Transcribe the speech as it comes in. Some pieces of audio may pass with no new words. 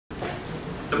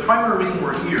The primary reason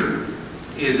we're here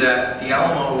is that the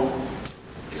Alamo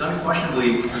is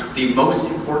unquestionably the most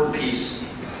important piece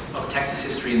of Texas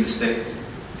history in the state.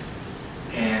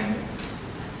 And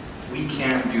we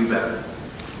can do better.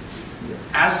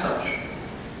 As such,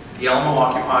 the Alamo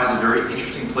occupies a very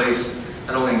interesting place,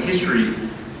 not only in history,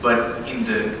 but in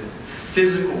the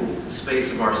physical space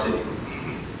of our city.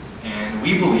 And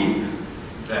we believe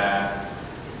that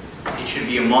it should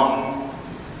be among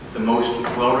the most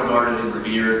well-regarded and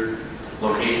revered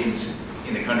locations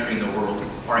in the country and the world.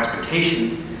 Our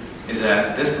expectation is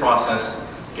that this process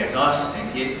gets us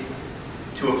and it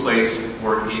to a place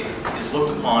where it is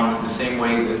looked upon the same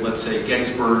way that, let's say,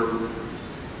 Gettysburg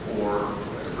or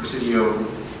the Presidio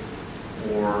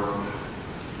or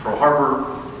Pearl Harbor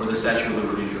or the Statue of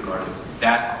Liberty is regarded.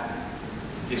 That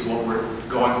is what we're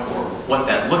going for. What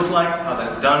that looks like, how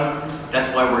that's done, that's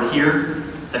why we're here.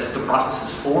 That's what the process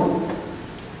is for.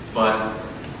 But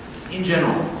in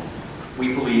general,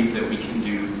 we believe that we can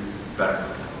do better.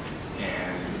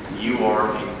 And you are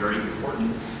a very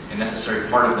important and necessary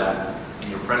part of that. And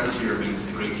your presence here means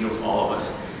a great deal to all of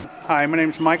us. Hi, my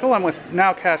name is Michael. I'm with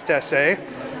NOWCastSA,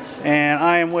 and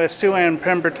I am with Sue Ann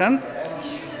Pemberton.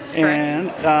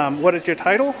 Correct. And what is your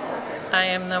title? I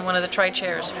am one of the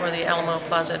tri-chairs for the Alamo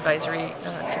Plaza Advisory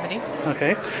Committee.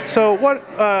 Okay. So what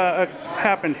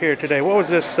happened here today? What was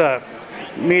this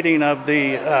meeting of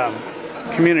the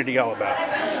community all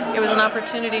about? It was an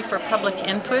opportunity for public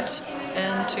input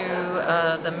into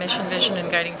the mission, vision, and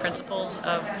guiding principles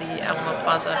of the Alamo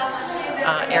Plaza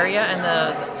area and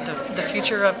the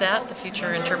future of that, the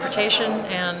future interpretation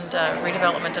and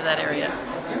redevelopment of that area.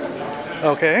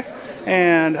 Okay.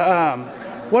 And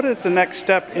what is the next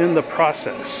step in the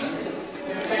process?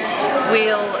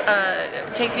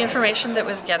 We'll take the information that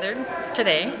was gathered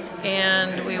today,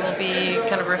 and we will be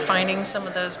kind of refining some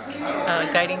of those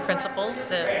guiding principles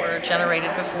that were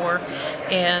generated before,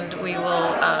 and we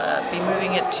will be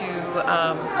moving it to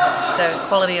the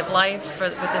quality of life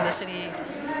within the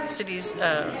city's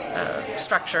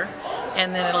structure,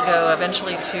 and then it'll go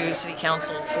eventually to City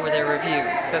Council for their review.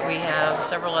 But we have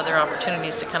several other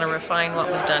opportunities to kind of refine what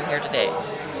was done here today.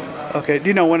 So. Okay, do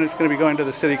you know when it's going to be going to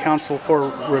the City Council for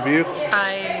review?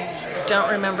 I don't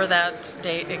remember that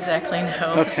date exactly,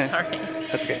 no. Okay. Sorry.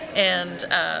 That's okay. And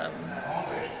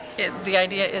the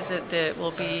idea is that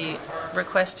we'll be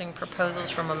requesting proposals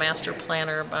from a master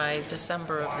planner by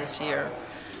December of this year.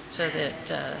 So that,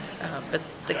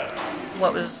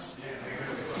 what was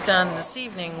done this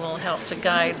evening will help to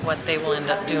guide what they will end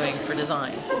up doing for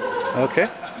design. Okay.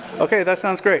 Okay, that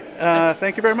sounds great.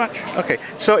 Thank you very much. Okay,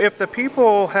 so if the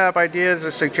people have ideas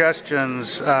or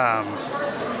suggestions,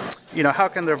 how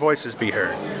can their voices be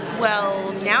heard?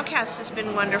 Well, NOWCast has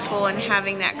been wonderful in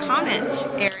having that comment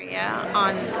area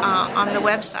on the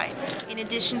website. In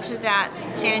addition to that,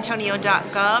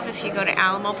 sanantonio.gov, if you go to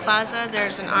Alamo Plaza,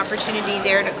 there's an opportunity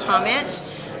there to comment,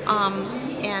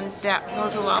 and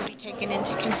those will all be taken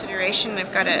into consideration.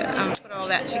 I've got to put all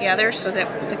that together so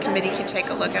that the committee can take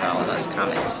a look at all of those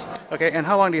comments. Okay, and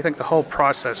how long do you think the whole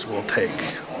process will take?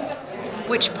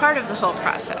 Which part of the whole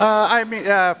process? I mean,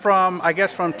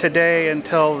 from today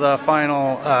until the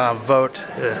final vote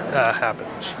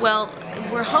happens. Well,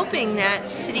 we're hoping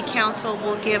that City Council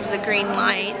will give the green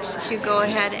light to go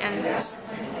ahead and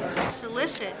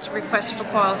solicit requests for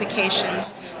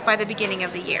qualifications by the beginning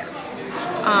of the year,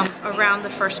 around the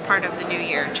first part of the new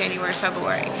year, January,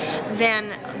 February.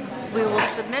 Then we will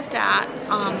submit that,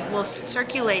 we'll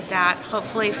circulate that,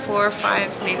 hopefully 4 or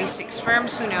 5, maybe 6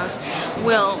 firms, who knows,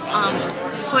 will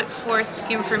put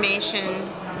forth information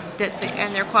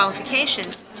and their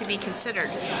qualifications to be considered.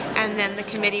 And then the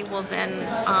committee will then,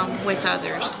 with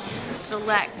others,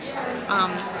 select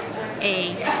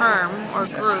a firm or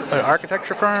group. An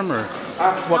architecture firm or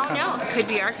what kind? No, it could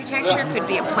be architecture, could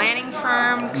be a planning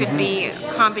firm, could be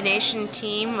a combination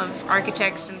team of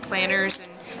architects and planners and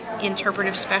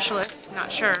interpretive specialists,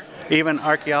 not sure. Even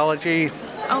archaeology?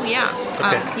 Oh yeah,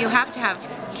 Okay. You'll have to have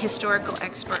historical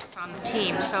experts on the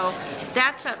team, so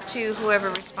that's up to whoever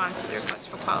responds to the request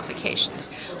for qualifications.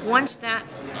 Once that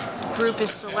group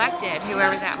is selected,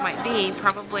 whoever that might be,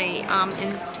 probably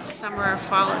in summer or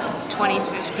fall of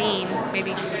 2015,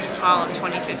 maybe fall of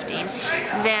 2015,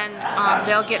 then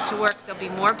they'll get to work. There'll be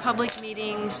more public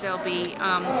meetings, there'll be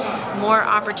more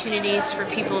opportunities for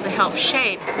people to help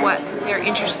shape what they're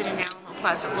interested in Alamo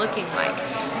Plaza looking like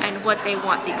and what they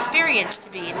want the experience to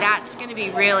be. That's going to be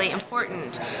really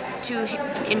important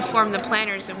to inform the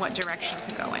planners in what direction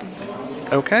to go in.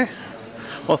 Okay.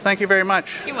 Well, thank you very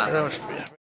much. You're welcome.